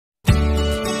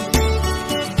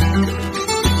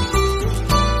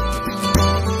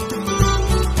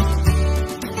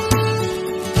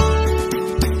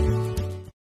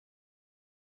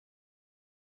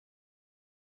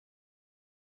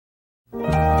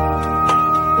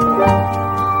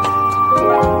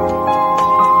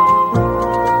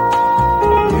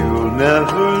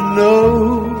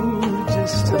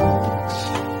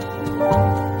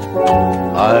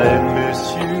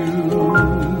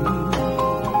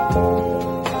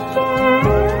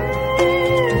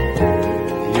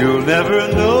never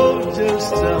know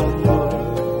just how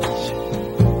much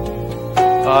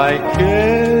I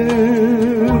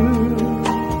care.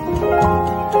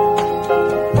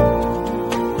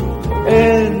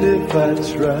 And if I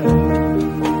tried,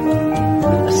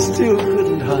 I still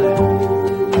couldn't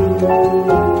hide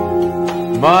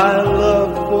my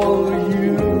love for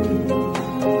you.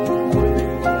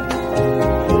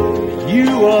 You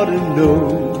ought to know,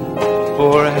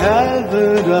 for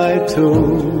haven't I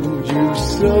told you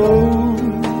so?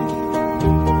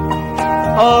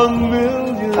 A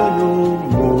million or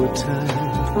more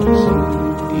times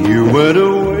you went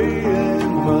away and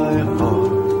my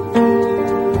heart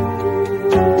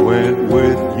went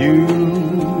with you.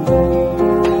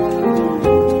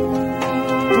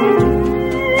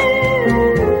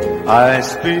 I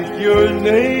speak your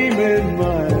name in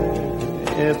my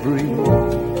every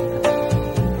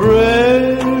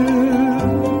breath.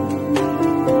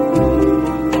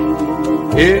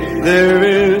 If there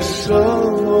is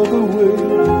some other way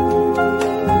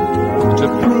to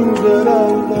prove that I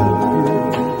love you,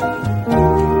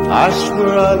 I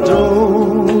swear I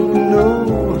don't know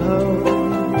how.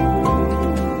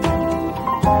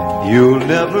 You'll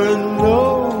never know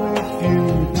if you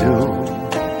don't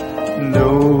know.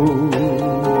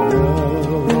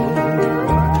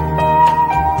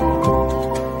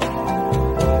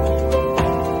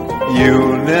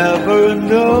 You'll never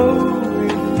know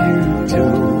if you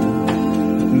don't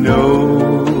know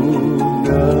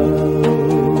now.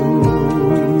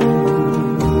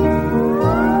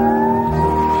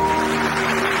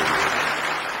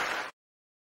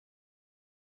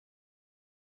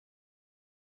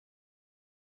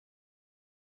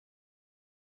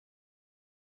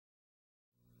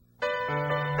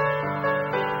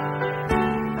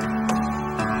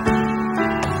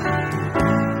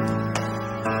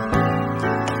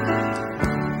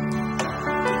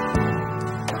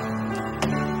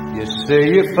 Say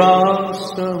you found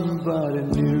somebody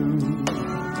new.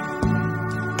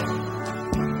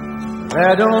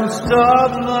 That don't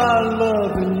stop my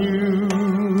loving you.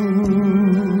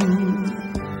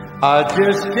 I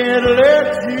just can't let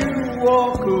you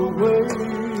walk away.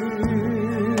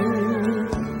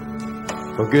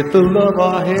 Forget the love I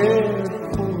had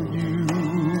for you.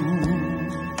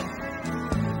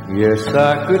 Yes, I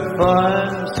could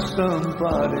find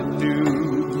somebody new,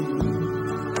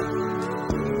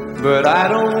 but I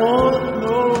don't want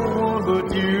no one but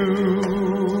you.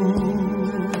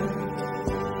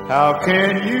 How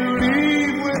can you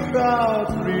leave without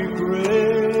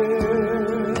regret?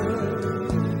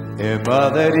 Am I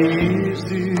that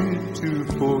easy to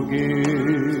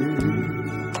forgive?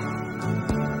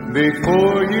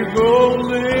 Before you go,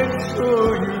 make sure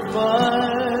you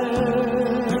find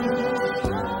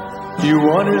you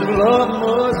want his love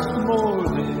much more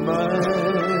than mine.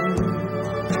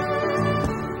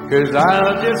 'Cause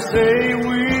I'll just say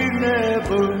we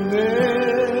never met,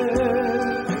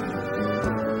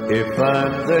 if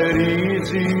I'm that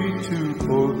easy to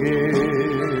forget.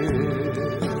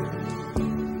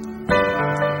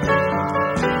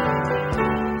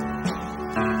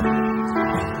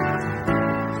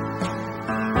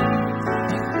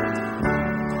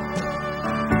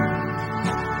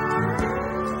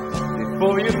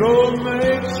 Before you go,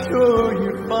 make sure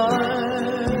you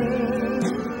find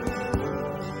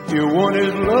you want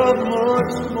his love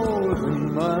much more than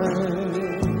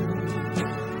mine.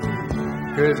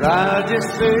 'Cause I just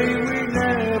say we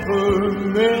never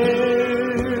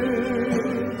met,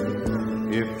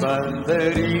 if I'm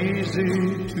that easy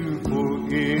to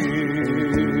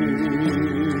forgive.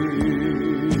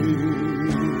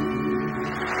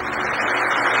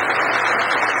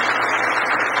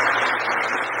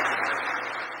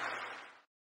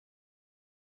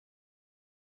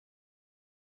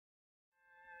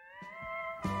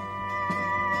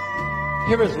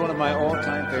 Here is one of my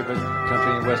all-time favorite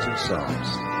country and western songs.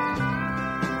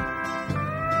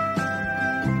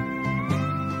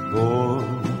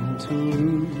 Born to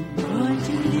lose,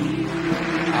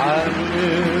 I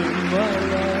live my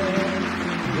life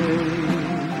today.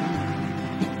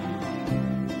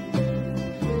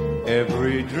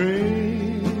 Every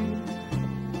dream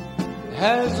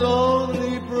has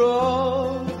only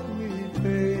brought me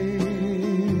pain.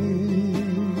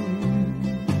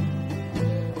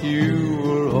 You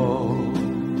were all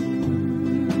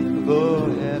the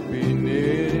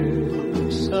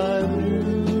happiness I knew.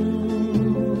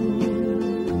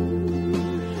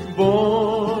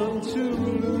 Born to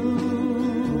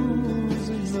lose,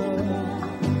 and now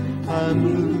I'm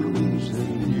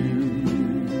losing you.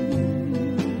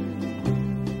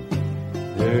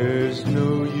 There's no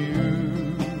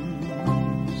use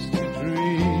to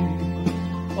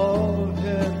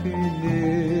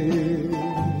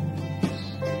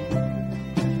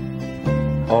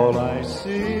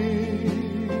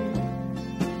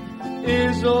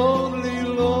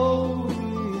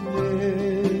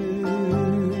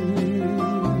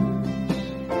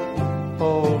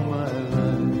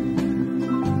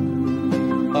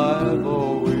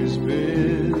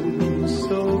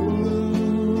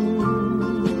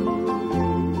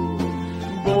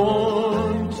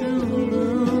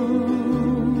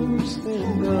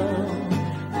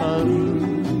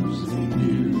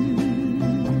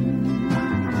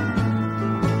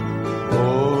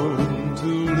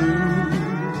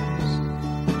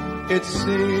it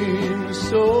seems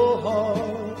so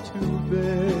hard to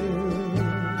bear.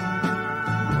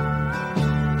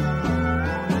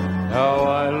 Now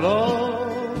I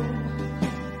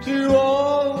long to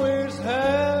always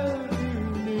have you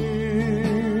near.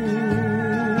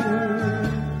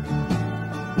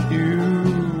 You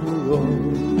are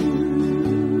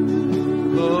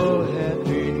the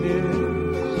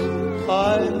happiness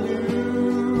I knew.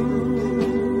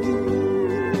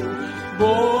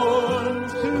 Born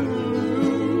to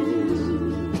lose,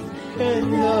 and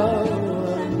now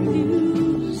I'm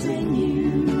losing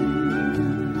you.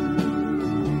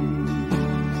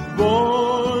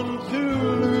 Born to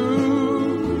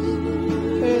lose,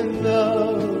 and now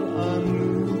I'm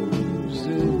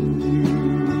losing you.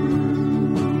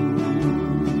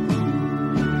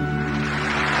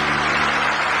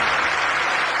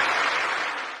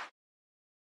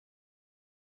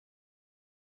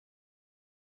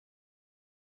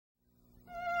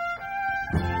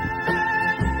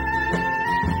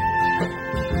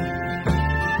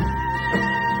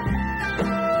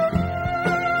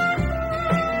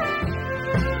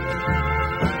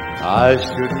 I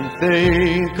shouldn't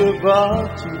think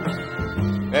about you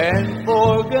and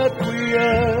forget we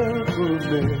ever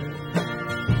met.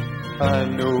 I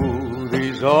know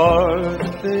these are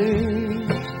the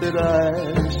things that I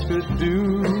should do,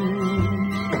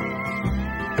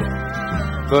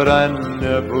 but I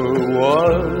never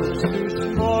was too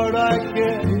smart, I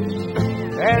guess.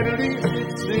 At least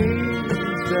it seems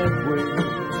that way.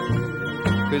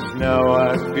 'Cause now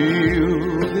I feel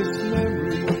this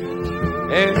memory,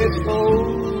 and it's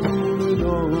holding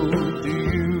on to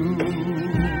you.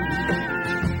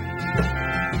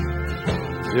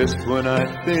 Just when I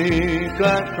think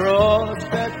I crossed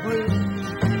that bridge,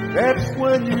 that's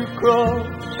when you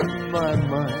cross my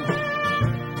mind.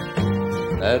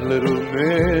 That little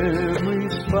memory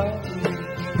spine,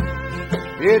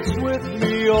 it's with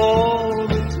me all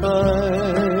the time.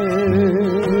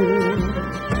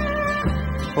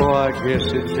 Oh, I guess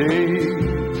it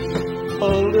takes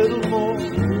a little more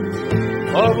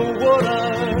of what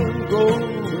I'm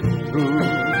going through,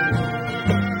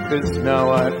 'cause now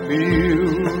I feel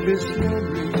this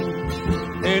memory,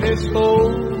 and it's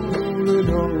holding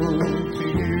on to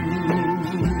you.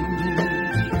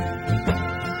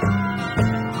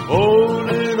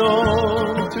 Holding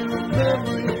on to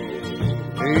memory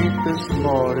ain't the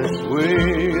smartest way,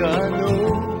 I know.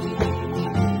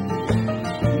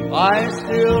 I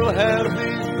still have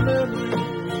these memories,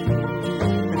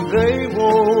 they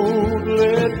won't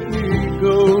let me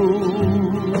go.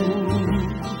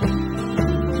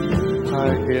 I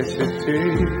guess it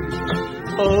takes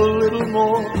a little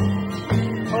more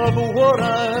of what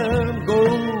I'm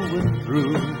going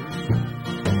through,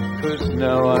 'cause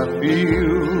now I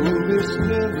feel this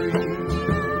memory,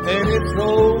 and it's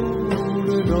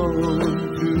holding on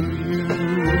to you.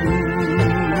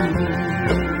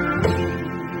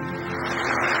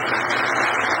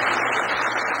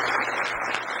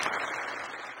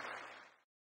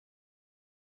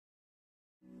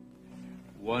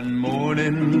 One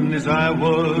morning as I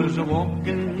was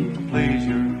a-walking to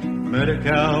pleasure, met a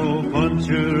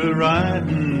cowpuncher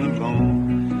a-riding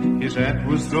along. His hat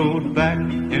was throwed back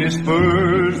and his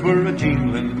spurs were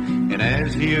a-jingling, and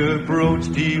as he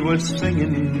approached he was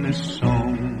singing this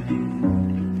song.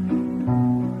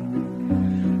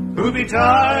 Whoopee Ti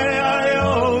Yi Yo,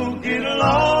 get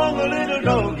along, a little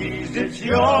doggies, it's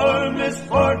your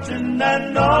misfortune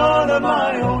and none of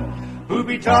my own.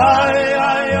 Whoopee Ti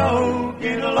Yi Yo,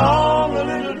 get along, a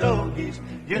little doggies,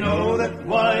 you know that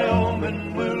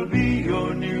Wyoming will be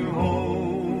your new home.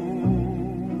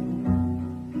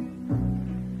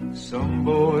 Some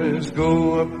boys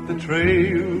go up the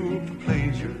trail to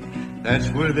pleasure, that's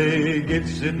where they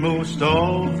gets it most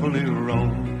awfully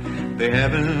wrong. They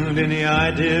haven't any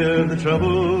idea of the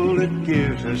trouble it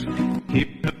gives us,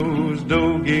 keep those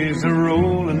doggies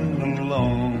a-rolling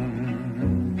along.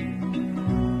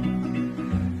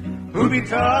 Whoopee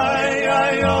Ti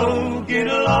Yi Yo, get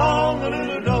along, a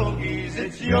little doggies,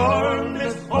 it's your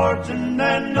misfortune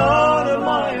and none of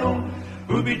my own.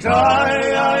 Whoopee Ti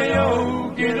Yi Yo,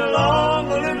 get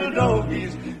along, a little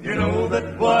doggies, you know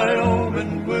that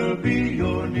Wyoming will be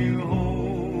your new home.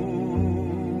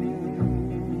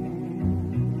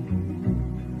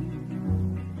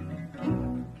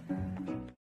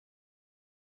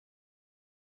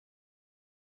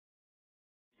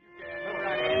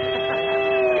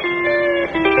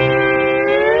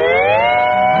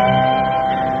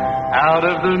 Out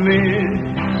of the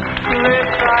mist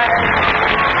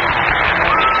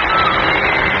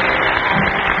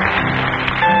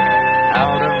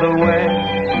out of the west,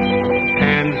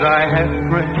 hands I have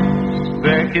pressed,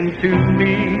 their sinking to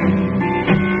me.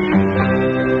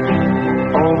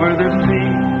 Over the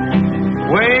sea,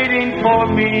 waiting for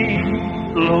me,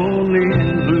 lonely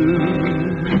and blue.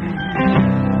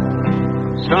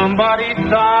 Somebody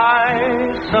sigh,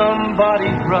 somebody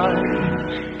cry,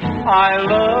 I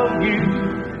love you,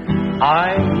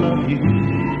 I love you.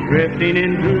 Drifting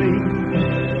in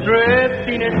dreams,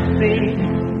 drifting in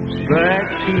scenes, back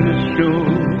to the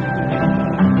shore,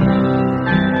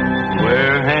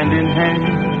 where hand in hand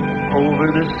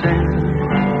over the sand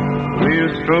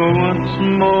we'll stroll once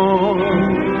more.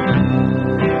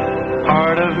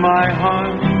 Part of my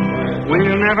heart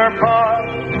we'll never part,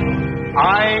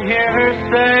 I hear her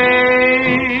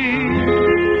say.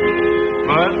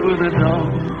 But with the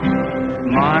dawn,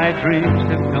 my dreams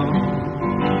have gone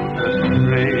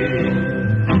astray.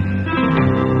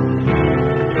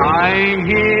 I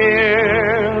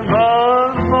hear the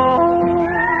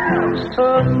voice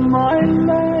of my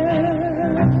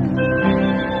land,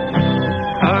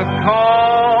 a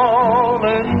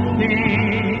calling me,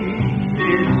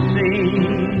 it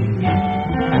seems.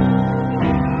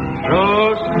 So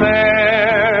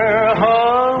spare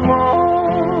Hawaiian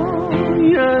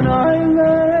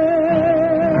Island,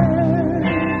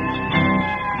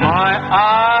 my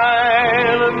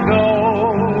isle of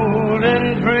golden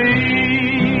dreams.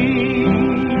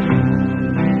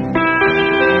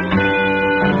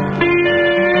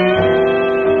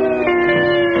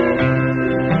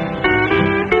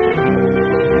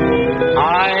 I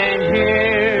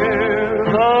hear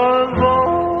the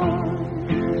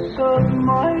voice of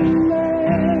my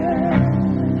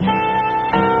land,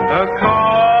 a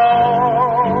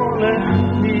calling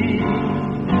me,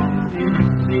 it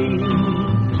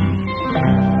seems.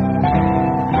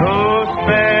 So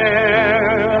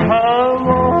spare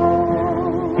Hawaiian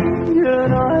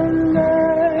Island,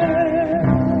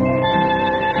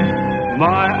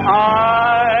 my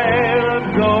isle of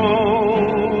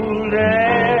golden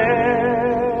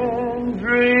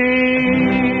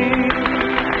dreams.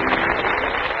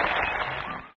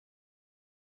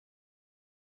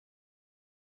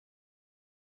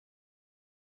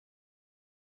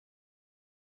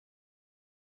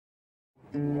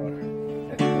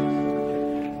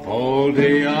 All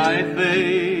day I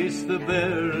face the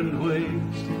barren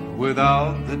waste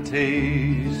without the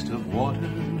taste of water,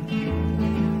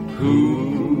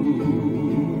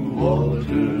 cool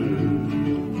water.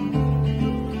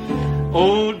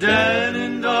 Old Dan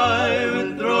and I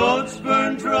with throats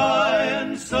burned dry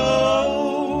and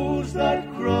souls that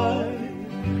cry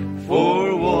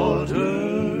for water,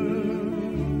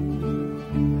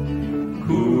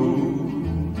 cool,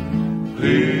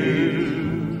 clear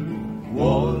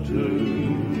water.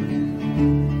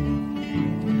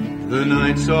 The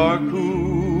nights are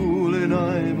cool and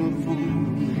I'm a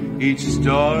fool, each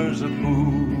star's a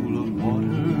pool of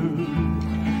water,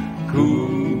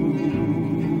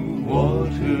 cool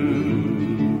water.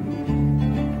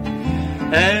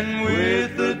 And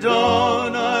with the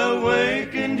dawn I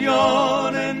wake and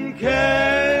yawn and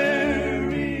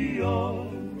carry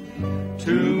on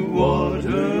to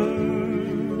water,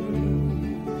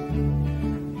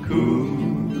 cool,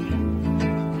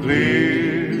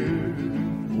 clear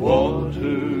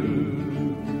water.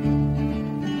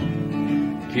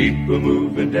 Keep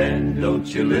a-moving, Dan, don't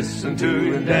you listen to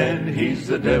him, Dan. He's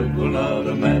the devil, not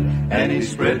a man, and he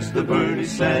spreads the burning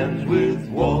sands with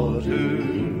water.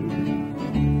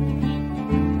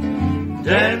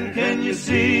 Dan, can you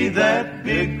see that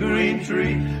big green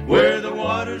tree where the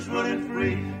water's running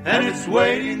free and it's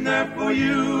waiting there for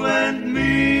you and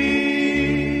me?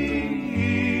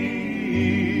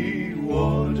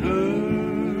 Water,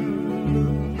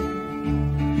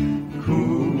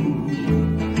 cool,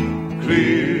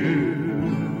 clear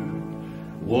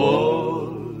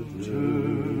water,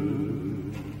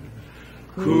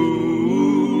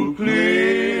 cool,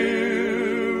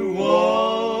 clear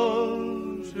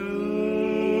water.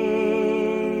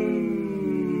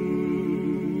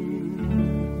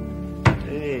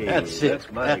 Hey, that's it.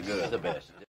 That's mighty good. The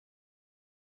best.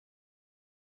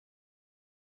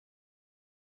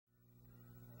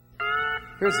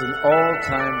 Here's an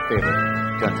all-time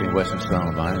favorite country and western song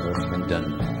of mine that's been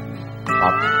done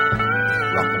pop,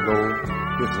 rock and roll.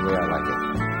 Here's the way I like it.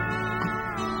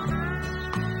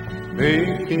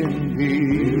 Making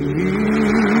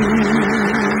believe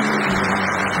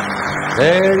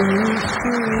that you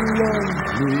still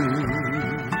love me.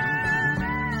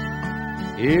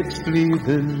 It's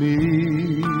leaving me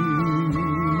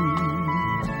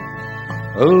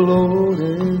alone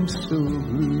and so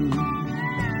blue.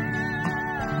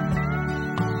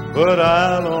 But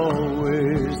I'll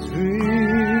always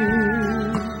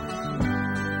dream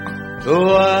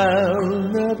though I'll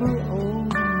never own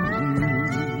you,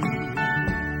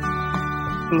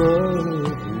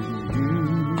 loving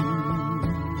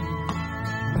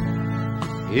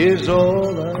you is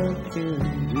all I can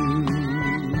do.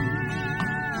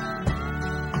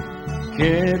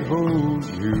 Can't hold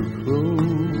you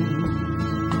close,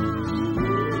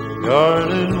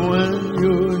 darling, when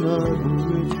you're not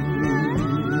with me.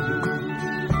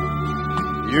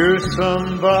 You're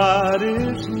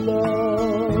somebody's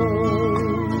love,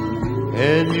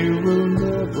 and you will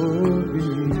never be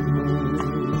mine.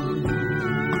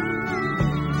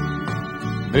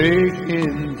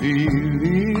 Making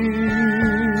believe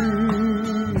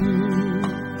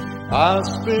I'll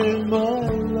spend my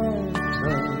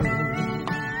lifetime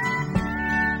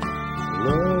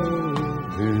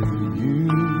loving you,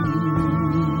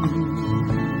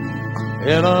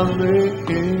 and I'm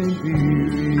making believe.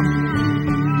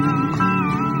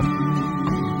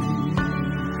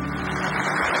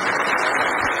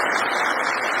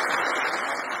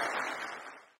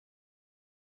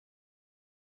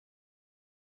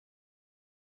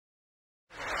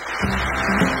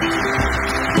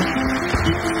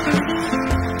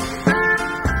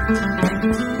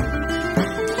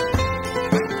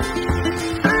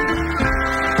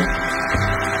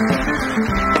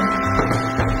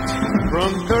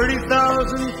 From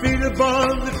 30,000 feet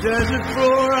above the desert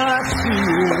floor, I see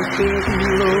it getting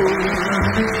low.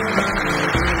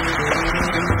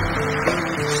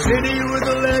 City with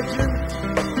a legend,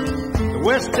 the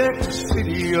West Texas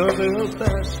city of El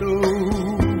Paso,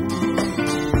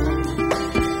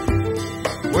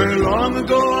 where long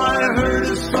ago I heard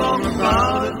a song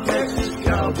about a Texas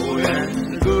cowboy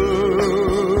and a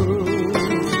girl,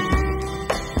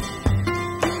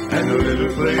 and a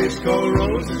little place called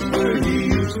Roses where he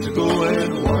used to go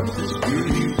and watch this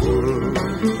beauty world.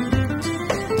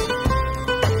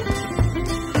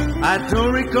 I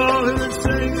don't recall him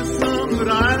singing a song, but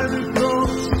I recall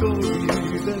the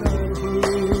story that I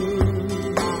heard.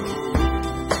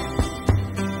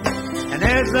 And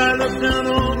as I look down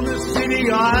on the city,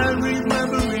 I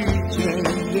remember each and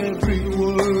every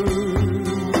word.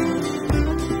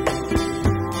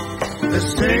 The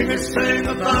singer sang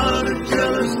about a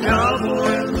jealous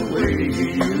cowboy and the way he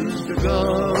used to go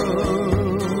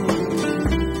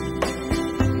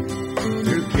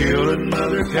to kill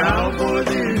another cowboy,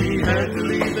 then he had to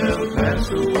leave El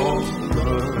Paso on the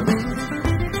run.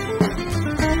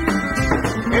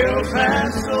 El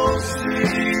Paso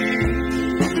City,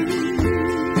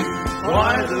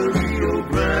 why the Rio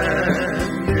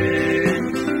Grande?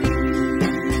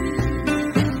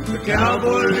 The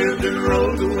cowboy lived and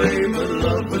rode away, but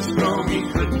love was strong, he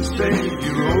couldn't stay. He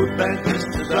rode back just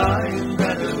to die in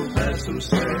that El Paso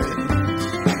sand.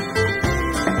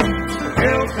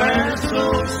 El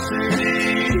Paso City,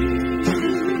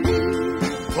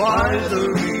 why the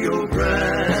Rio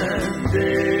Grande?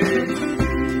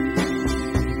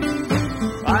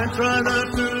 I try not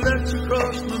to let you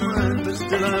cross my mind, but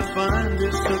still I find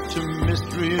there's such a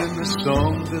mystery in the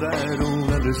song that I don't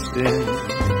understand.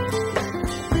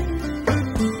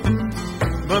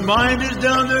 My mind is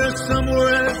down there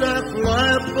somewhere as I fly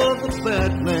above the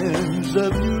badlands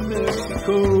of New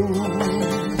Mexico.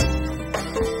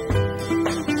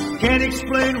 Can't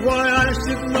explain why I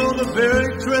should know the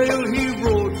very trail he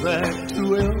rode back to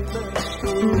El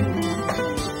Paso.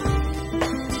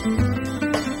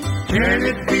 Can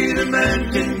it be the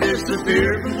man can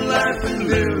disappear from life and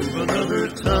live another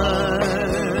time?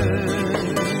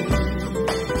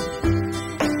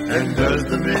 And does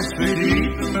the mystery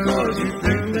deepen because you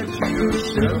think that you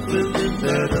yourself lived in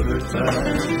that other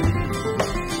time?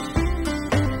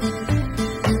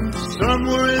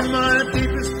 Somewhere in my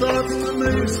deepest thoughts,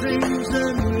 familiar scenes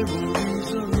and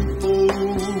memories unfold.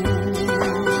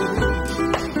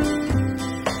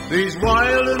 These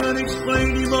wild and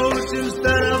unexplained emotions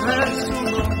that I've had so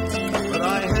long, but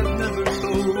I have never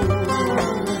told.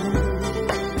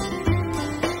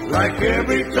 Like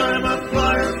every time I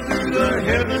fly up through the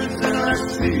heavens and I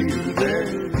see you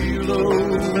there below,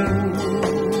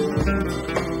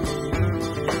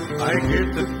 I get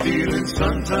the feeling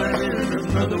sometime in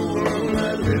another world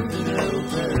I lived in El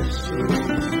Paso.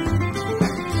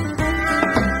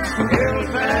 El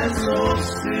Paso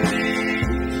City,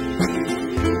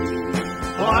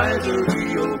 why the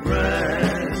Rio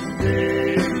Grande?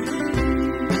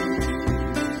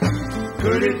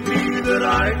 Could it be that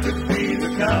I could be the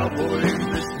cowboy in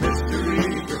this mystery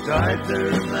that died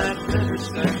there in that desert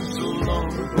stand so long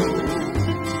ago?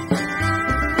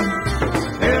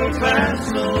 El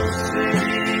Paso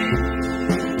City,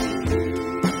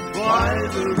 why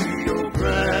the Rio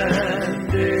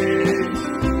Grande?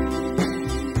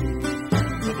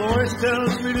 The voice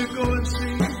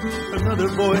Another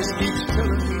voice keeps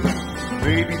telling me,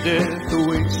 baby, death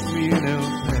awaits me in El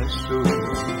Paso.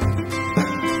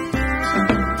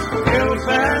 El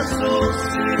Paso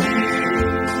City.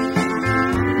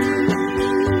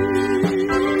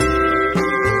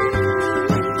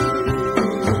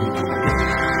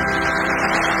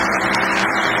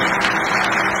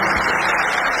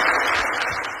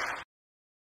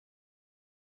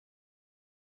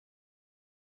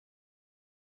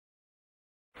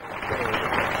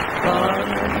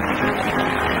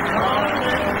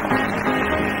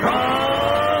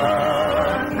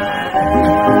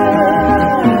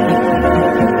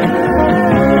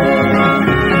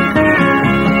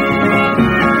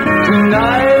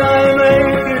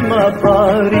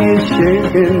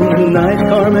 Tonight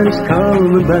Carmen's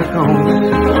coming back home.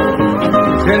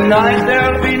 Tonight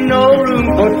there'll be no room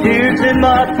for tears in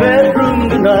my bedroom.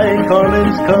 Tonight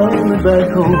Carmen's coming back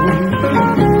home.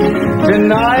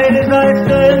 Tonight as I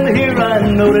stand here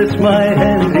I notice my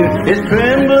hand here is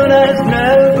trembling as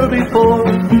never before.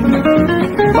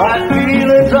 My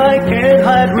feelings I can't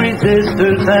hide,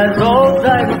 resistance has all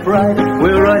died of pride.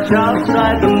 We'll rush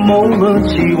outside the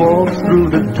moment she walks through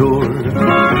the door.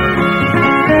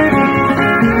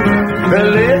 The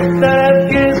lips that have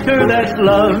kissed her, that's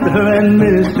loved her and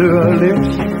missed her, are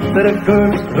lips that have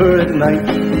cursed her at night.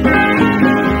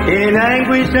 In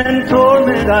anguish and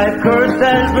torment I cursed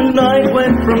as the night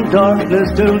went from darkness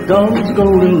till dawn's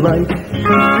golden light.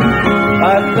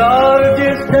 I thought of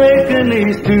just taking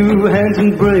these two hands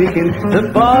and breaking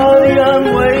the body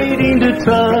I'm waiting to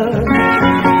touch.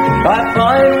 I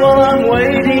find while I'm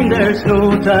waiting there's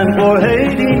no time for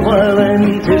hating while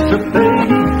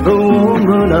anticipating the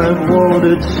woman I've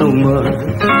wanted so much.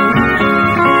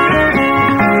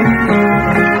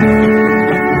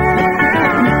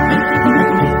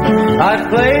 I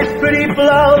placed pretty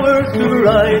flowers to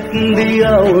brighten the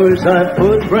hours. I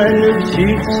put brand new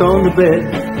sheets on the bed.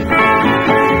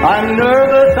 I'm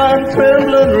nervous, I'm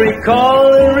trembling,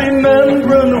 recalling,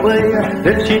 remembering the way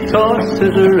that she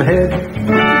tosses her head.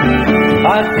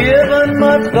 I've given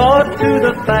much thought to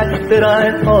the fact that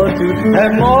I ought to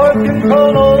have more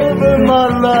control over my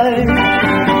life.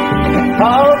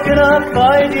 How can I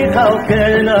fight it? How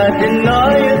can I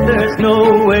deny it? There's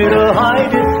no way to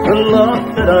hide it, the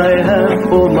love that I have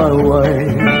for my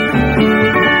wife.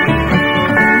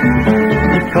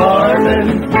 Carmen,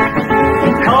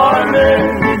 Carmen,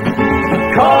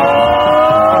 Carmen.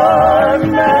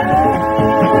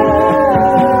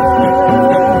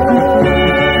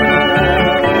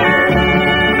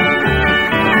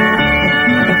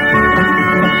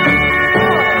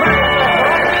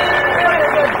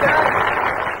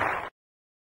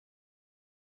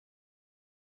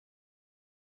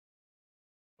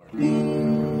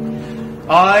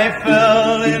 I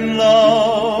fell in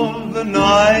love the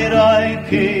night I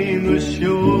came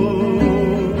ashore.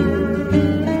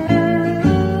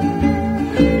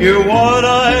 You're what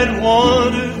I'd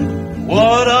wanted,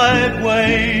 what I'd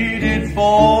waited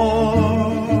for.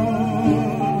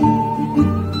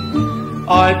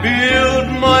 I built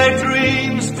my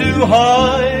dreams too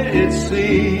high, it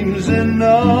seems, and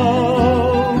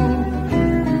now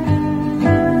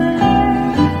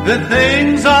the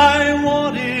things I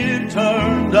wanted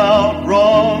turned out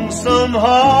wrong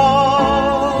somehow.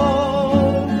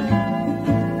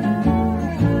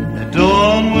 The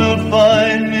dawn will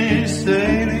find me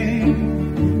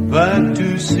sailing back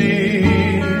to sea.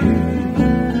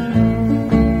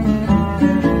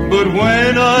 But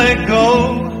when I go,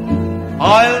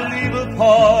 I'll leave a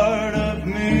part of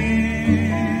me.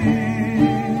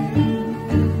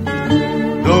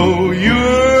 Though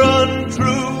you're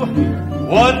untrue,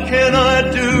 what can I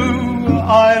do?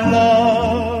 I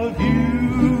love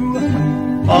you.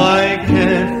 I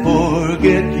can't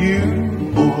forget you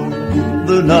or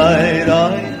the night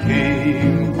I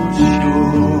came ashore.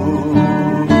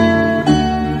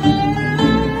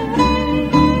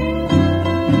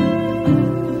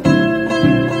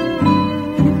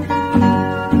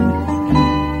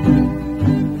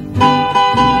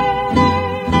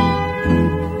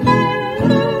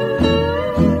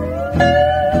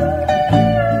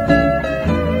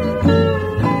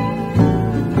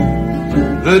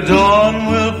 The dawn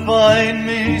will find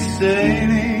me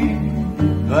sailing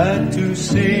back to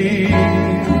sea.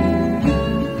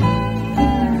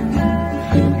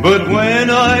 But when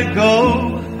I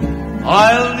go,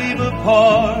 I'll leave a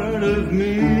part of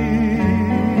me.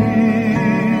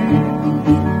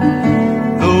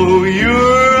 Though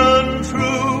you're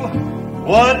untrue,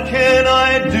 what can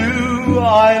I do?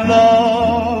 I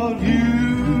love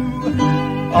you.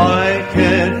 I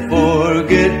can't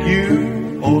forget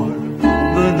you or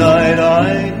the night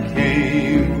I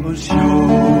came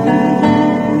ashore.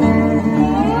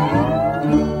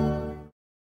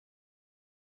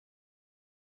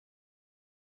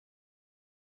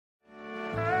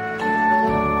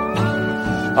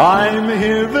 I'm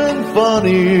hearing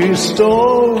funny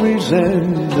stories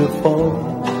and they're far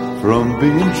from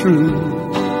being true.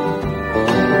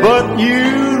 But you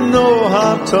know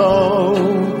how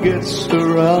talk gets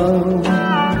around.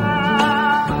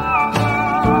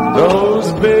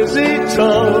 Those busy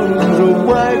tongues are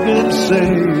wagging,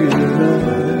 saying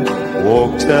I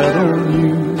walked out on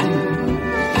you.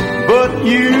 But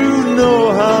you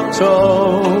know how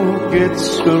talk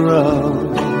gets around.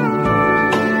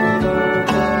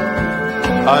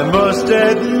 I must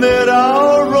admit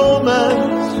our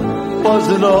romance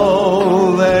wasn't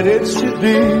all that it should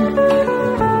be.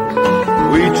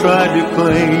 We tried to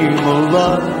claim a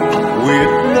lot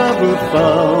we'd never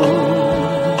found.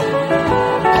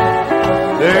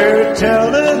 They're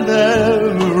telling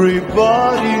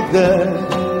everybody that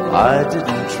I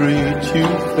didn't treat you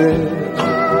fair.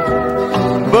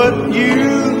 But you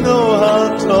know how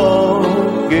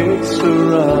talk gets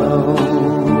around.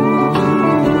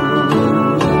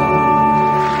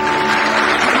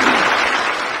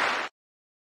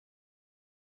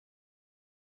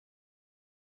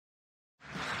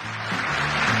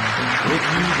 If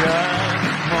you got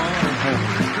money,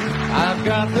 I've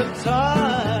got the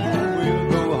time. We'll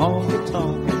go home to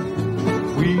talk.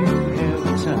 We'll have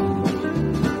the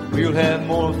time. We'll have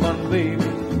more fun, baby,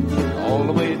 all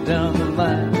the way down the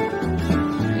line.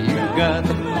 You got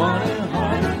the money,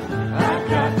 honey, I've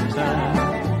got the time.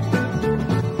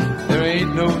 There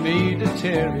ain't no need to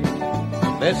tarry.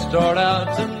 Let's start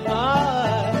out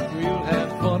tonight. We'll have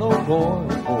fun, oh boy,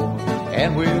 oh boy,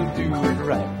 and we'll do it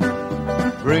right.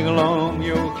 Bring along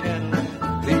your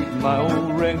Cadillac, leave my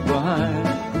old wreck behind.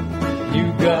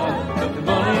 You got the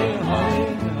money, honey,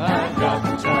 I got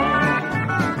the time.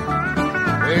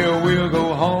 Well, we'll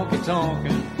go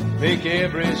honky-tonkin', pick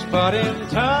every spot in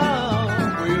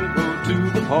town. We'll go to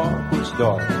the park, it's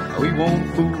dark, we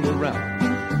won't fool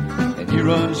around. If you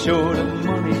run short of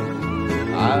money,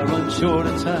 I run short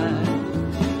of time.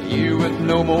 You with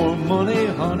no more money,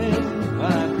 honey,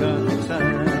 I got the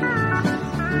time.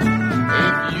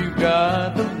 If you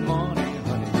got the money,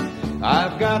 honey,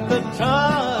 I've got the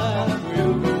time.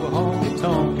 We'll go home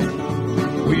talking,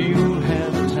 we'll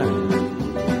have the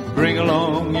time. Bring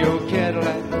along your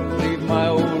Cadillac, leave my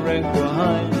old wreck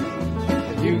behind.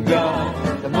 If you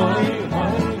got the money,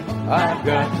 honey, I've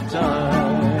got the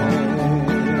time.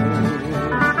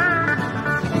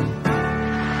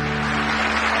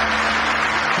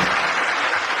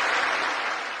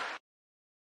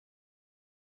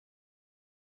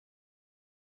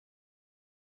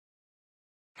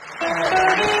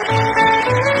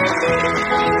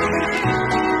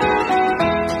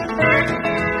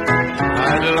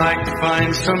 I'd like to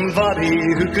find somebody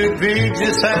who could be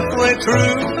just halfway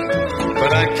through,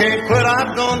 but I can't quit,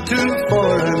 I've gone too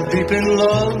far, I'm deep in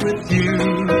love with you.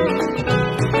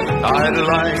 I'd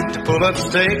like to pull up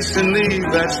stakes and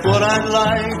leave, that's what I'd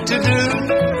like to do,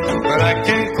 but I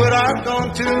can't quit, I've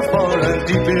gone too far, I'm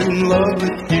deep in love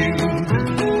with you.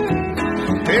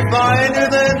 If I knew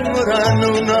then what I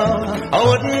know now, I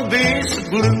wouldn't be so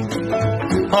blue.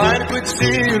 I'd quit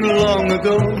seeing long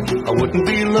ago, I wouldn't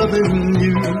be loving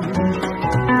you.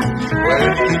 Well,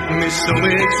 you keep me so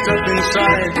mixed up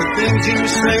inside the things you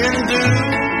say and do,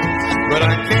 but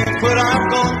I can't quit, I've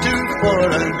gone too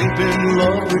far, I'm deep in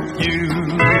love with you.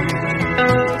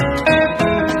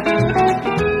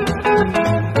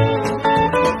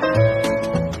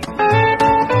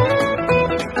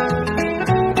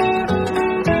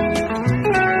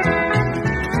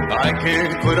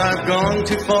 But I've gone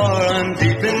too far, I'm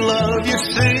deep in love, you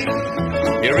see.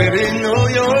 You really know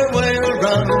your way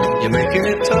around, you're making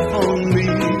it tough on me.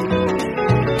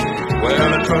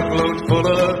 Well, a truckload full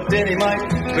of dynamite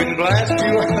couldn't blast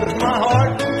you out of my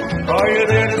heart. Are you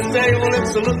there to stay? Well,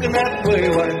 it's looking that way,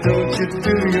 why don't you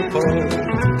do your part?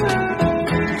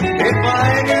 If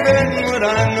I knew then what I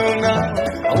know now,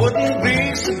 I wouldn't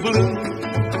be so blue.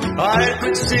 I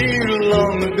could see you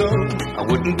long ago, I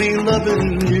wouldn't be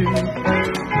loving you.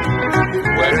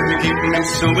 Well, you keep me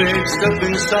so mixed up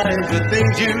inside the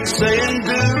things you say and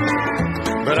do,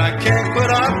 but I can't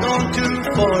quit, I've gone too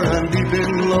far, I'm deep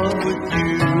in love with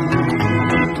you.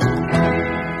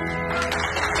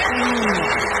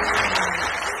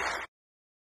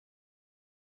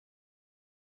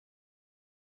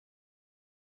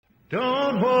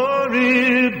 Don't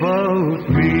worry about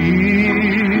me,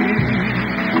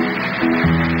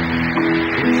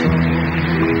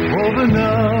 it's all over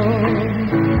now.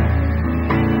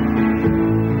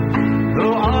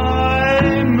 Though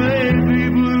I may be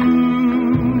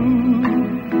blue,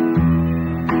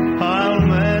 I'll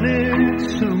manage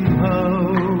somehow.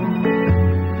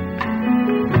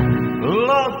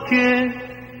 Love can't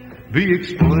be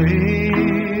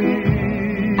explained,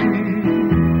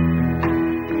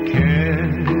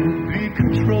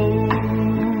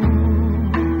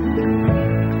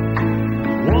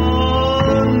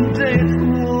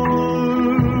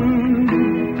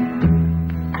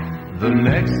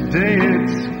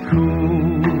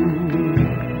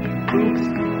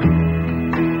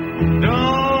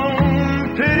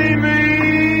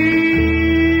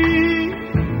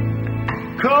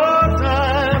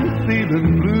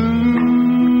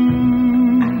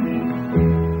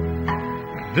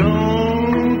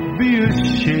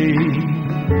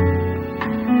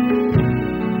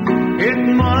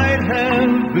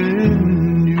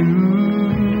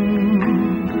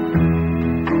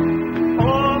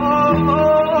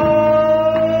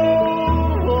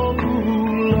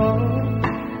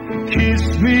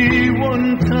 kiss me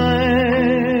one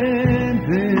time,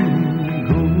 then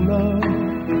go love.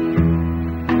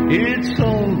 It's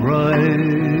alright.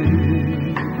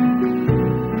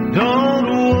 Don't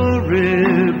worry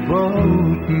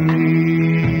about me.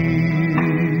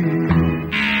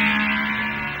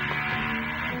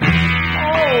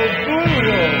 Oh,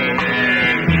 Buddha!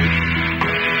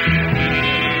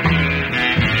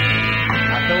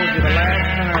 I told you the last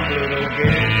time, Buddha,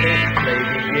 get it fixed,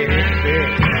 baby, get it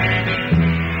fixed.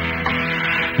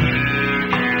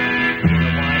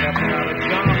 Wind up another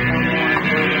job on one,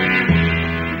 Buddha.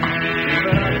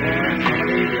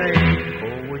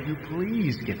 Oh, will you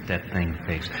please get that thing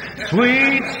fixed?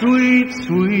 Sweet, sweet,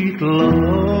 sweet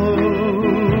love,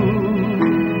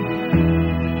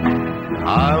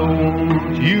 I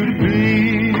want you to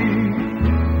be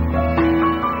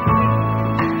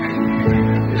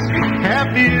as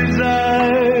happy as I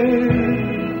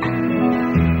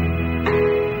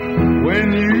when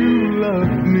you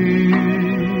love me.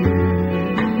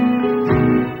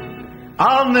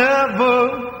 I'll never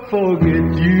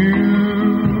forget you.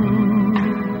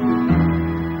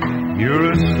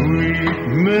 You're a sweet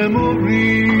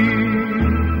memory.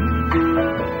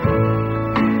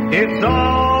 It's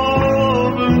all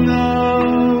over now.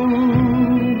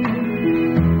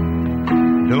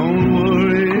 Don't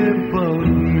worry about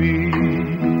me.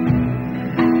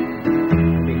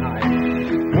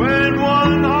 When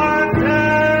one heart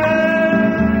tells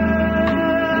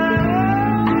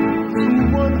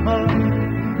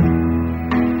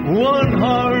one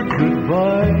heart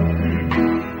goodbye,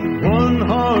 one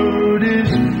heart is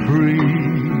free.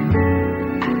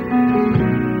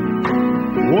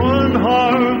 One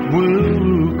heart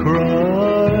will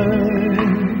cry.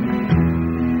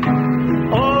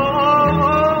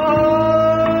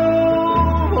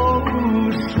 Oh,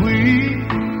 sweet,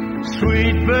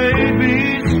 sweet baby,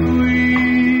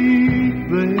 sweet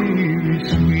baby,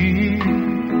 sweet.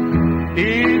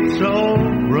 It's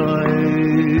alright.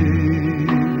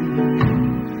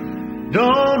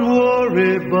 Don't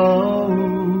worry about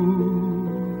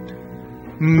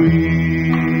me.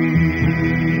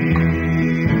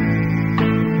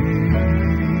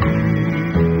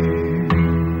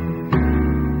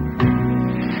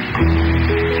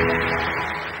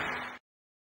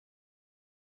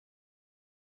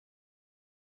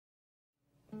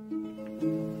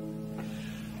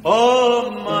 A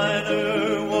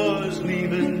miner was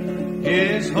leaving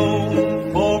his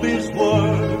home for his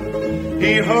work.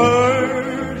 He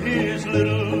heard his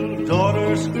little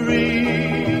daughter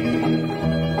scream.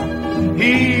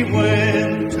 He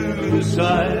went to the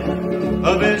side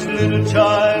of his little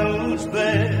child's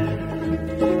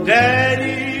bed.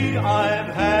 Daddy,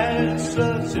 I've had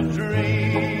such a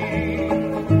dream.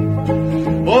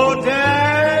 Oh,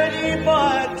 Daddy,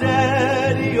 my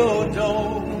daddy, oh,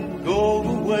 don't go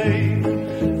away,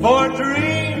 for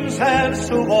dreams have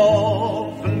so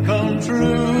often come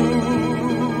true.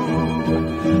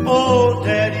 Oh,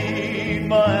 Daddy,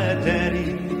 my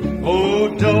daddy, oh,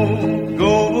 don't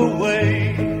go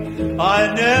away.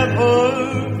 I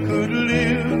never could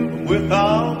live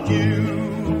without you.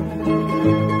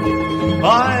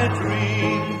 I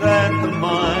dreamed that the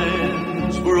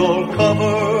mines were all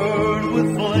covered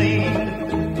with flame.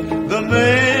 The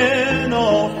men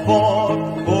all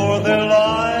fought for their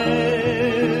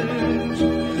lives.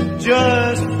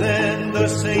 Just then the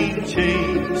scene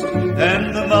changed,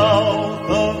 and the mouth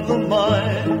of the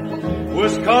mine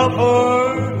was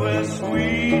covered with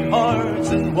sweethearts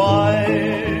and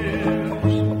wives.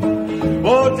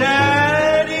 Oh,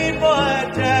 Daddy, my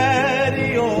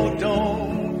daddy, oh,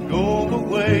 don't go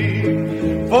away,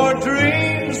 for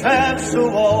dreams have so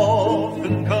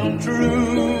often come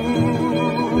true.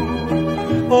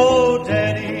 Oh,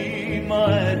 Daddy,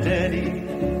 my daddy,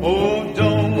 oh,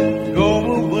 don't go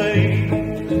away.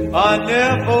 I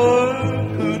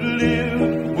never could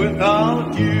live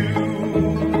without you.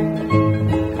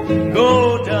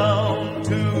 Go down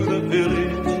to the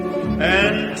village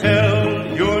and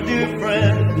tell your dear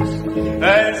friends,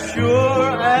 as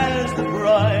sure as the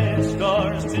bright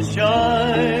stars to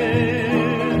shine,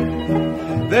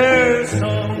 there's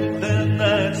something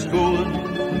that's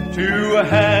going to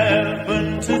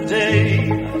happen today.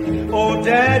 Oh,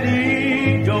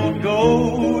 Daddy, don't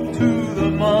go to the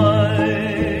mine.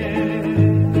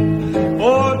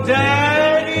 Oh,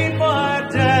 Daddy, my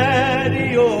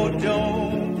daddy, oh,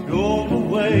 don't go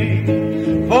away,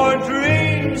 for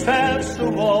dreams have so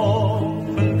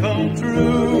often come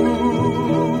true.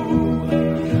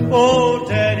 Oh,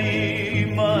 Daddy,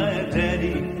 my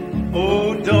daddy,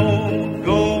 oh, don't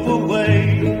go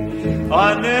away.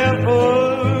 I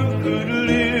never could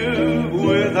live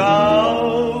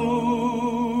without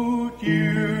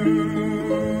you.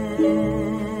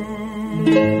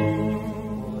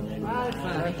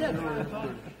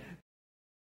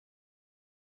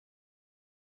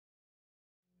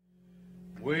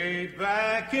 Way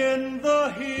back in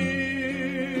the hills,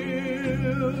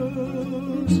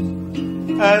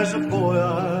 as a boy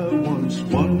I once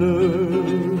wandered.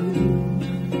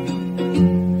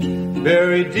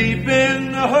 Buried deep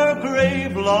in her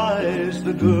grave lies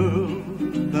the girl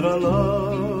that I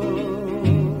love.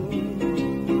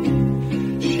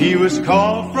 She was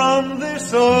called from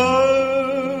this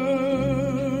earth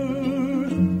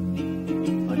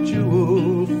a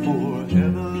jewel for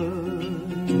heaven,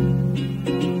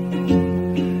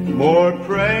 more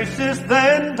precious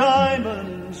than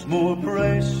diamonds, more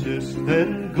precious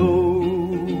than gold.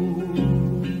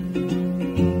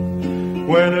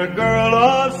 When a girl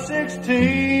of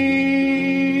 16,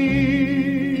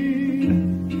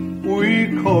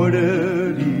 we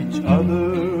courted each other.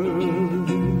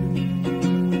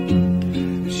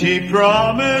 She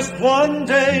promised one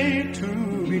day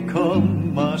to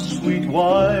become my sweet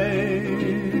wife.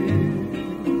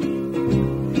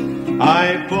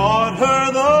 I bought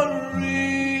her the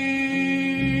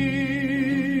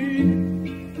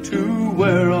ring to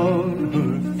wear on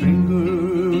her finger.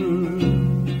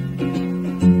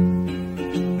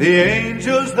 The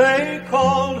angels, they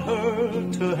called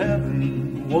her to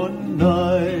heaven one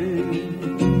night.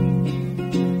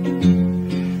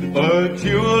 A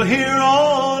jewel here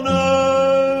on earth,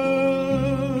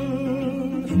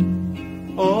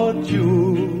 a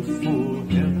jewel for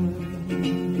heaven.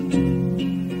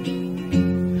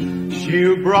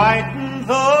 She'll brighten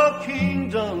the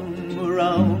kingdom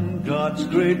around God's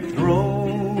great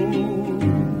throne.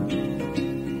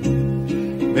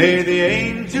 May the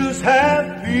angels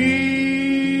have peace.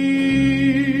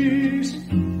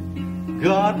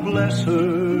 God bless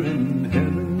her in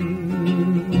heaven.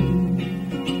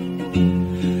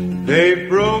 They've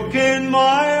broken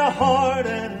my heart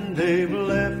and they've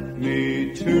left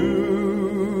me to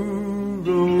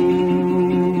roam.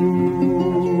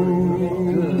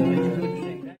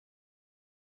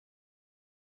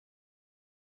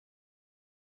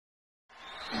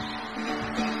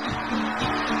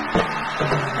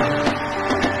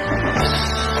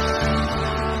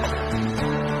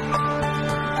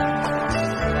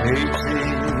 18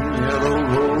 yellow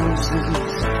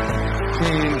roses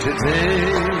came today.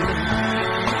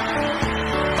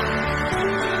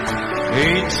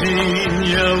 18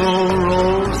 yellow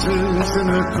roses in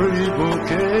a pretty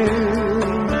bouquet.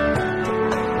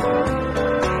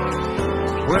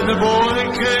 When the boy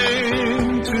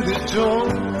came to the door,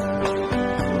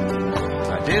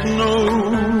 I didn't know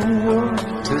what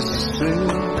to say.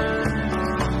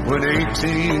 When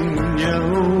 18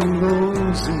 yellow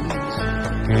roses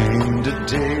came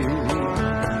today,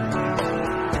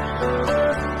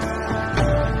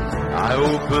 I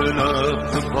opened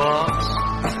up the box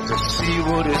to see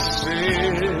what it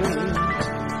said.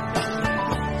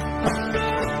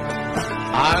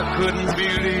 I couldn't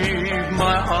believe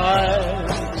my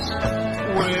eyes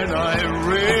when I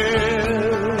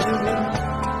read,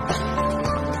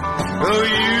 though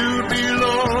you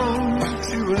belong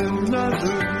to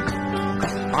another,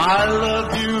 I love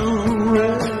you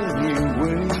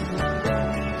anyway.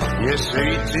 Yes,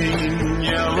 18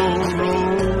 yellow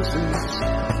roses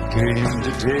came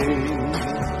today.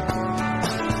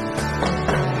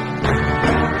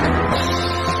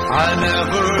 I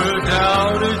never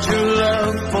doubted your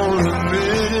love for a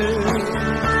minute.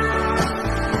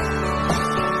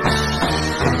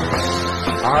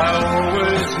 I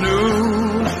always knew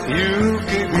you'd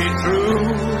keep me true.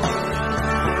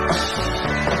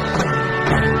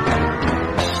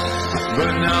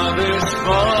 But now this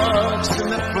box and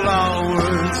the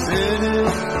flowers in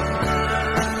it,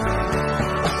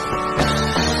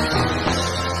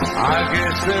 I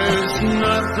guess there's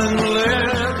nothing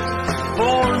left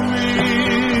for me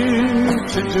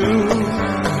to do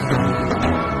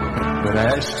but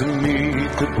ask to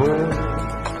meet the boy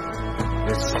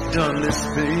that's done this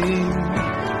thing.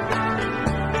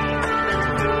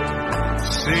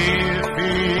 See if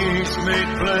he's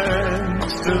made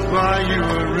plans to buy you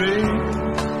a ring.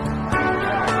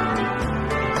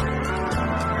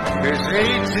 There's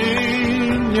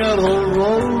 18 yellow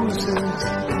roses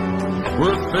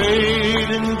will fade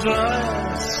and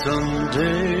dry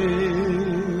someday,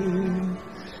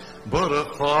 but a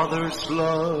father's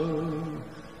love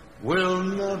will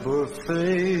never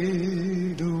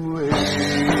fade away.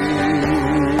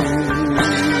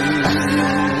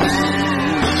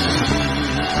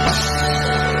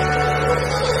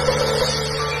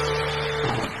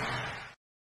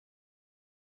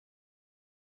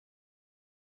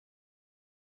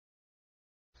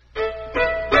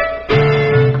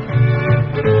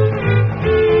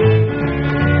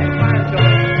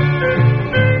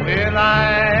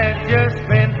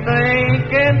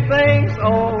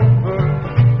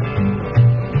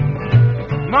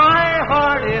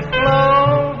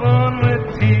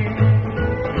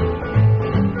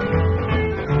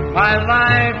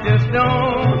 life just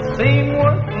don't seem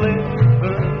worth living.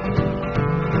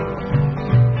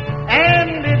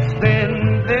 And it's been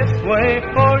this way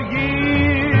for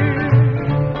years.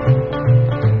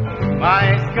 My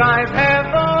skies have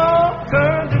all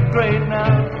turned to gray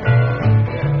now,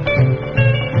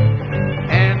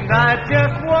 and I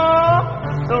just walk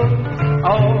so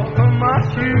off of my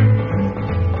shoes.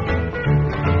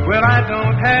 Well, I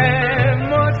don't have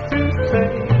much to say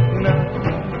now.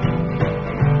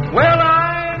 Well,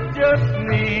 I'm just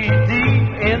knee deep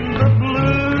in the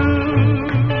blues.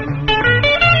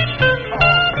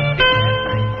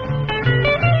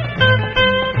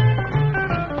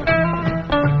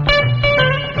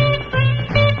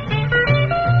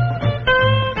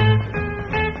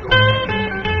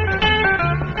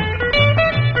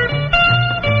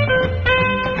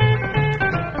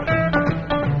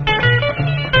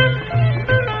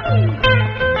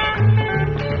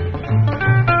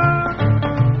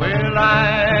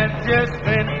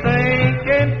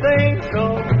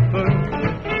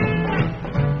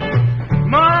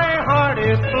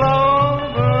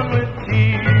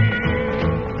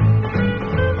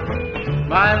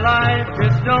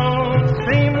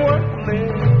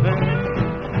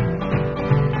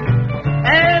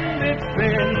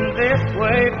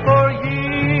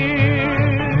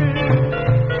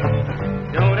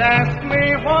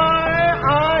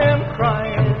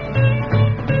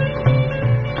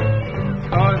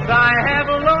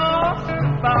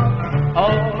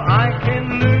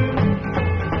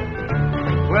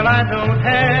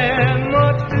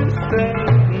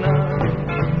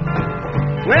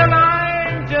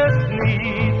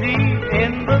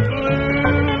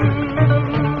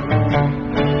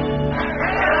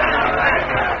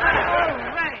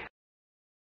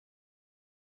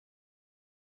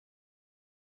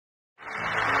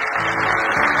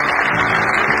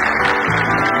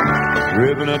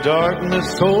 Ribbon of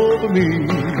darkness over me,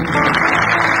 just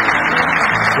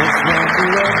like the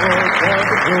love of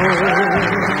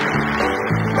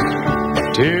the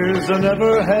tears I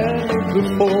never had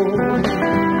before.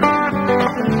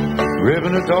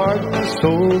 Ribbon of darkness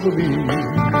over me,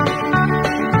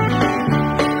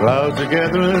 clouds are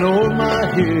gathering over my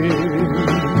head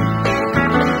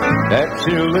that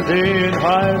chill the day and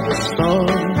hide the sun.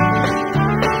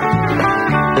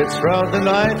 It's shroud the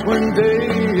night when day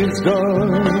is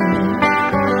done.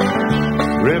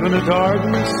 Ribbon of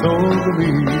darkness over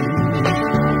me,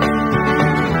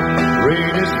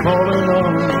 rain is falling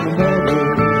on the meadow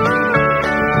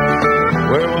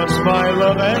where once my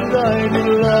love and I did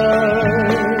lie.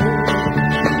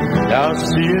 Now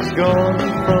she is gone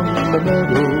from the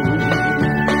meadow,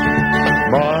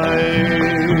 my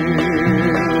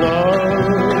love,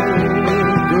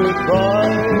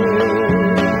 goodbye.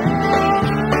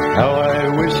 How I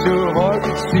wish your heart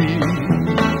could see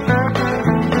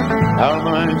how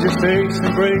mine just aches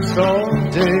and breaks all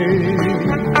day.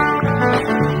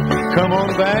 Come on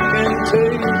back and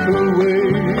take away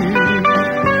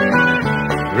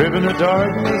ribbon of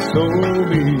darkness over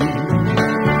me.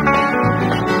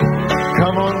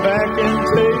 Come on back and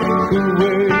take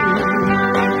away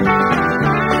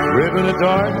ribbon of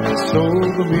darkness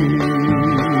over me.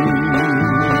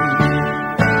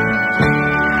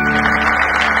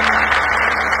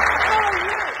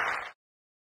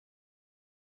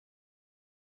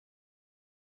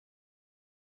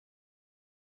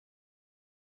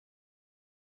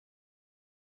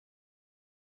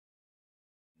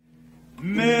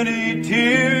 Many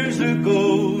tears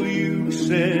ago you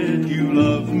said you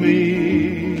loved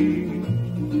me.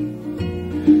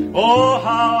 Oh,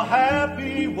 how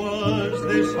happy was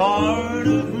this heart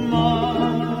of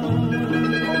mine.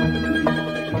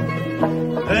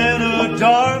 Then a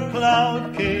dark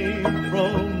cloud came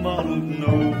from out of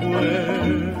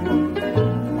nowhere,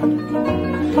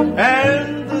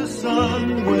 and the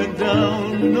sun went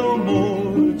down no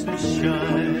more to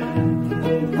shine.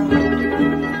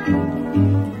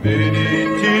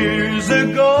 Years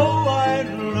ago I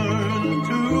learned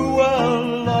to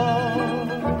love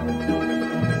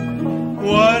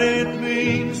what it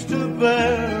means to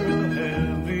bear a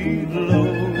heavy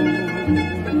load.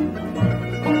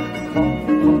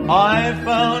 I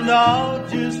found out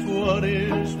just what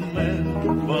is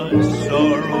meant by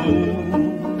sorrow.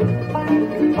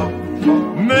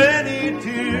 Many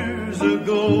tears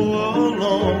ago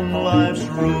along life's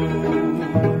road.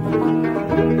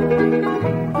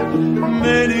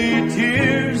 Many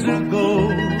tears ago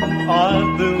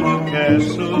I built a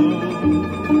castle.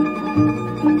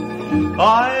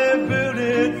 I built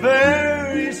it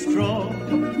very strong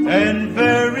and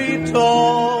very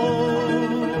tall.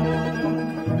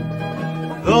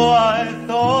 Though I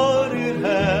thought it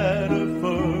had a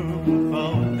firm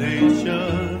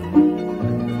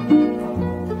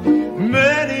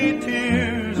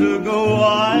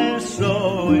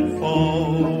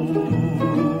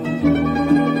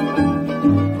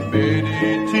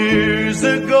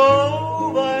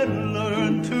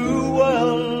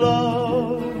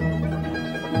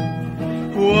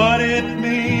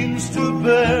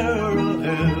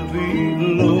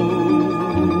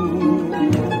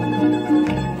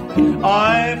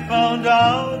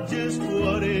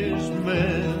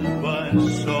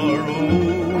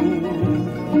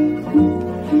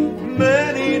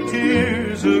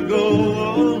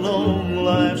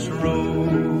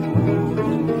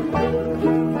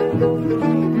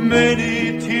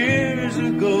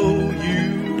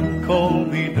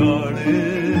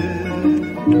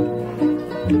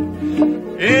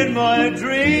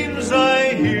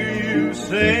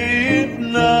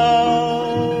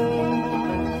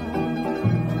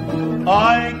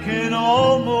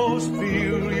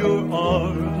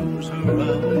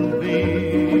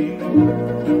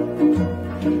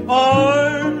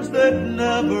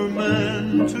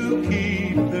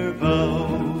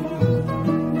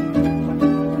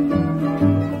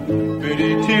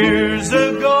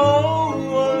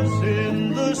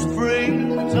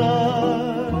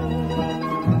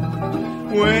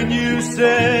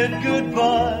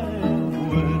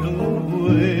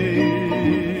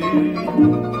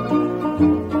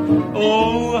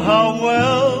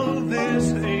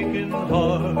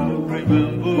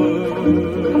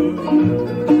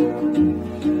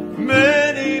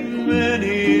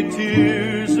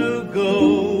years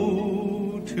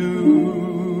ago today.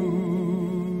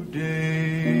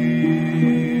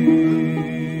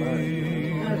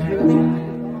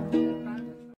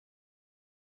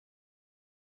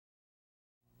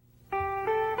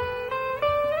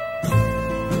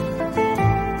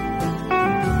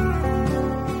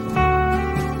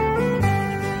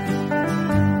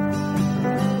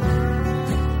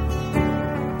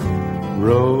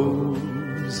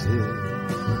 Roses,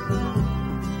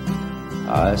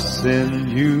 I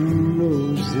send you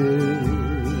roses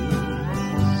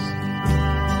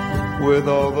with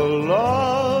all the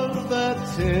love that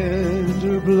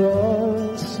tender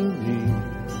blossoming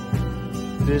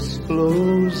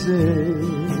discloses,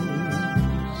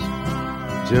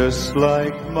 just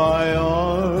like my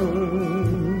arms,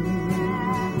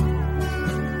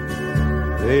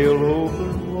 they'll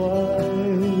open wide.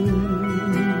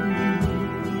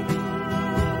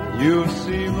 You'll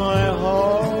see my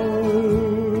heart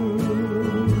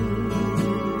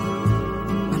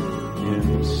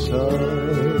inside.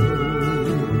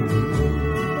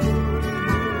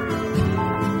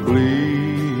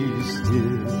 Please,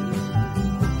 dear,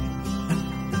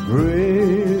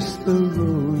 embrace the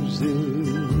roses.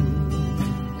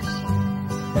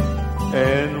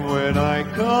 And when I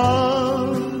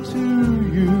come to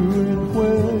you and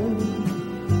when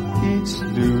each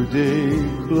new day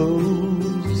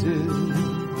closes,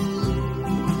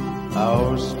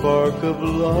 our spark of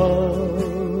love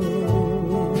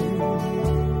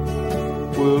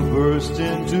will burst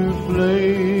into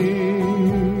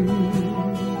flame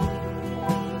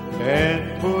and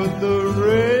put the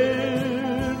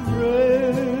red,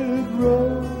 red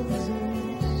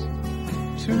roses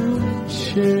to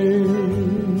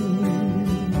shame.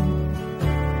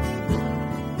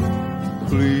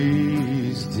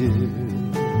 Please, dear,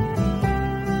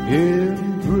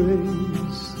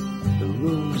 embrace the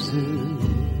roses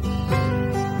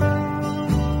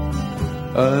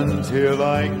until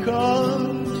I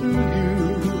come to you,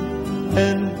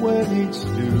 and when each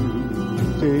new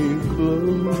day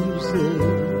closes,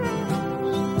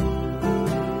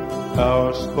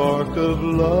 our spark of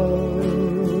love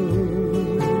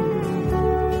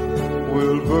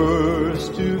will burst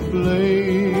to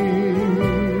flame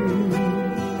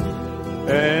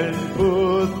and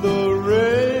put the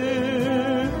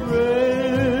red,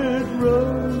 red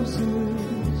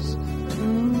roses to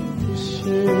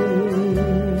shame,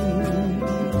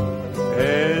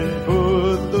 and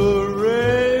put the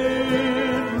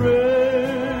red,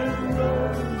 red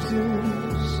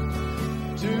roses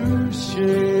to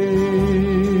shame.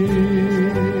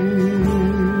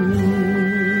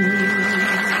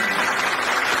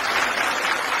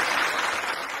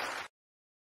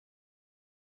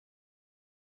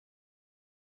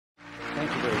 Thank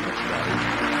you very much, Daddy.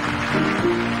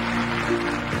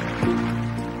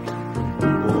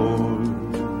 Born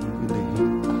in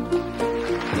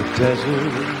the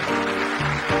desert,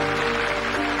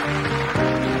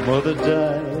 mother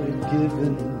died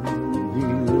giving me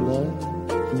life.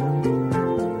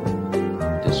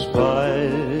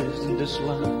 Despised and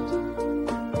disliked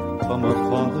by my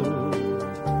father,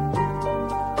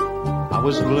 I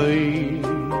was blamed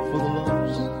for the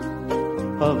loss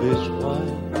of his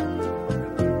wife.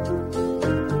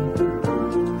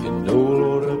 You know,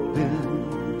 Lord, I've been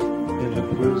in the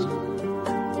prison,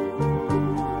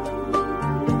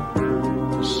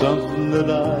 something that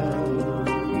I've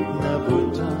never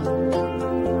done.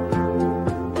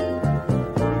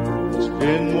 It's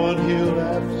been one hill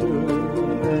after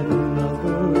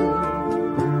another.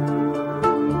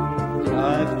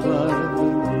 I've climbed the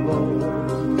Lord one by one,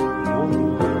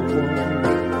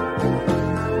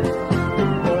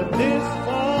 but this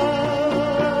time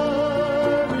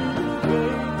you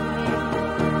gave me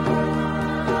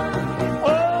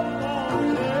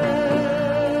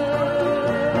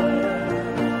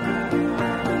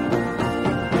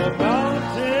a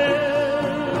mountain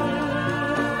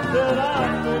that I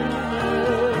may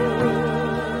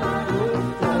never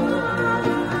climb.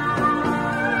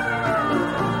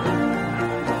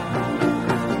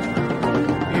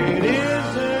 It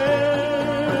isn't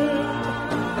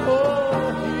for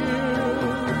you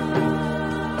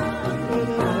that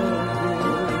I go.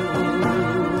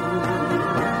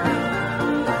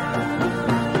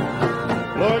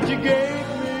 Lord, you gave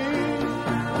me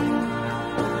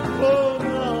a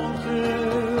mountain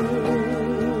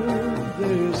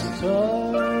this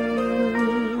time.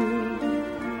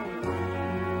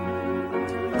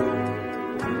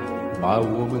 My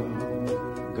woman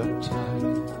got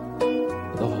tired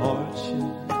of the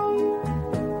hardship,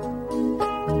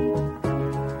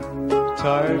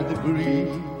 tired of the greed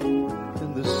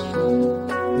and the strife.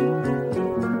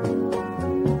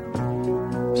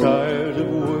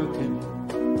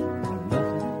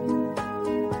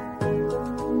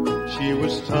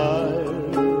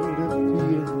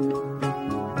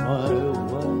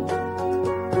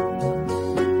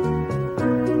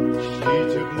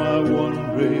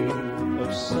 ray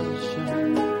of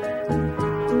sunshine.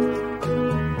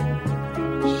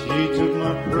 She took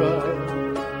my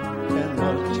pride and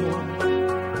my joy.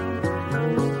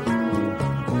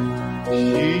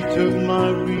 She took my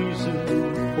reason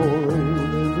for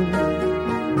living.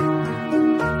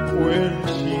 When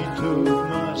she took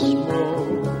my small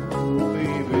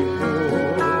baby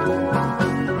girl.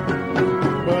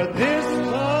 But this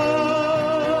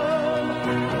time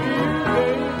you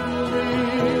gave me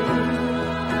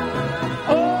a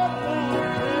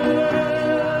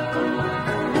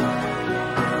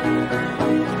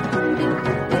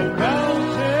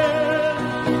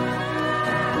mountain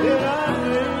that I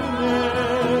may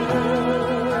never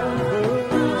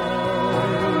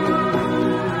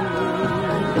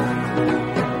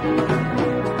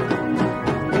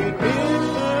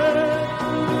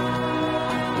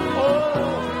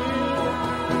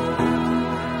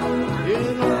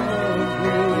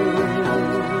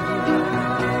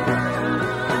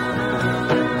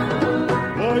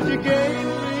Lord, you gave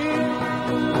me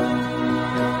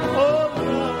a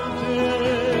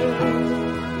mountain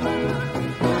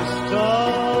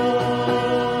star.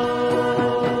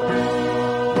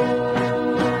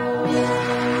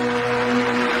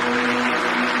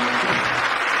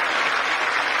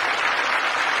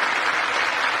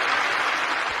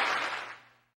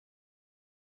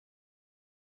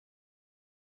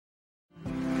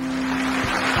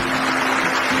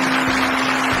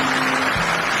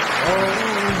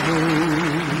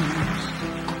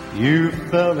 You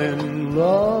fell in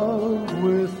love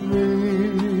with me.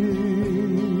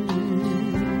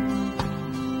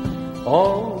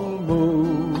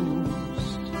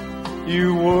 Almost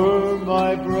you were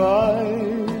my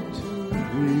bride to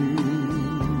be.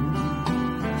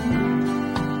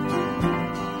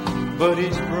 But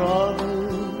each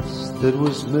promise that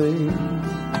was made,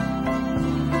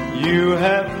 you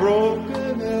have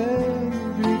broken and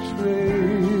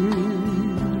betrayed,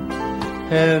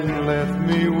 and left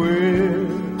me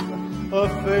with a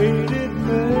faded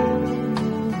memory.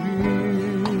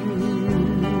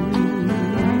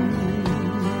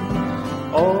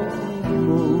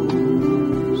 Almost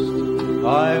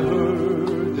I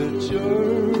heard the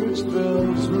church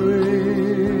bells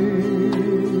ring.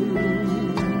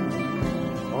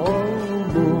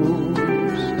 Almost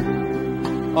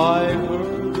I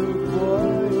heard the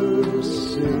choir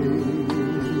sing.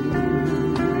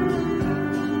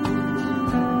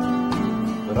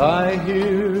 But I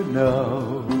hear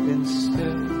now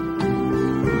instead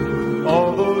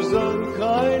all those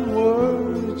unkind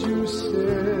words you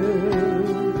said.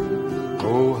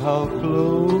 Oh, how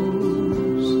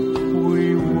close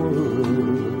we were.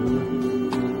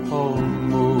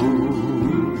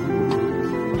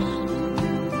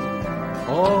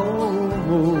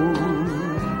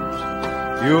 Almost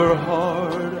your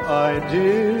heart I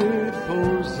did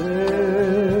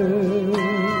possess.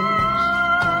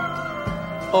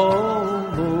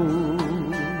 Almost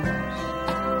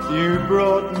you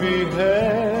brought me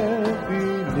happiness.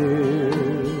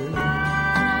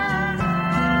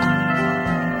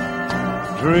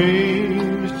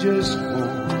 Dreams just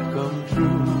won't come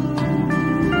true,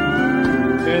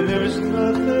 and there's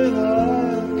nothing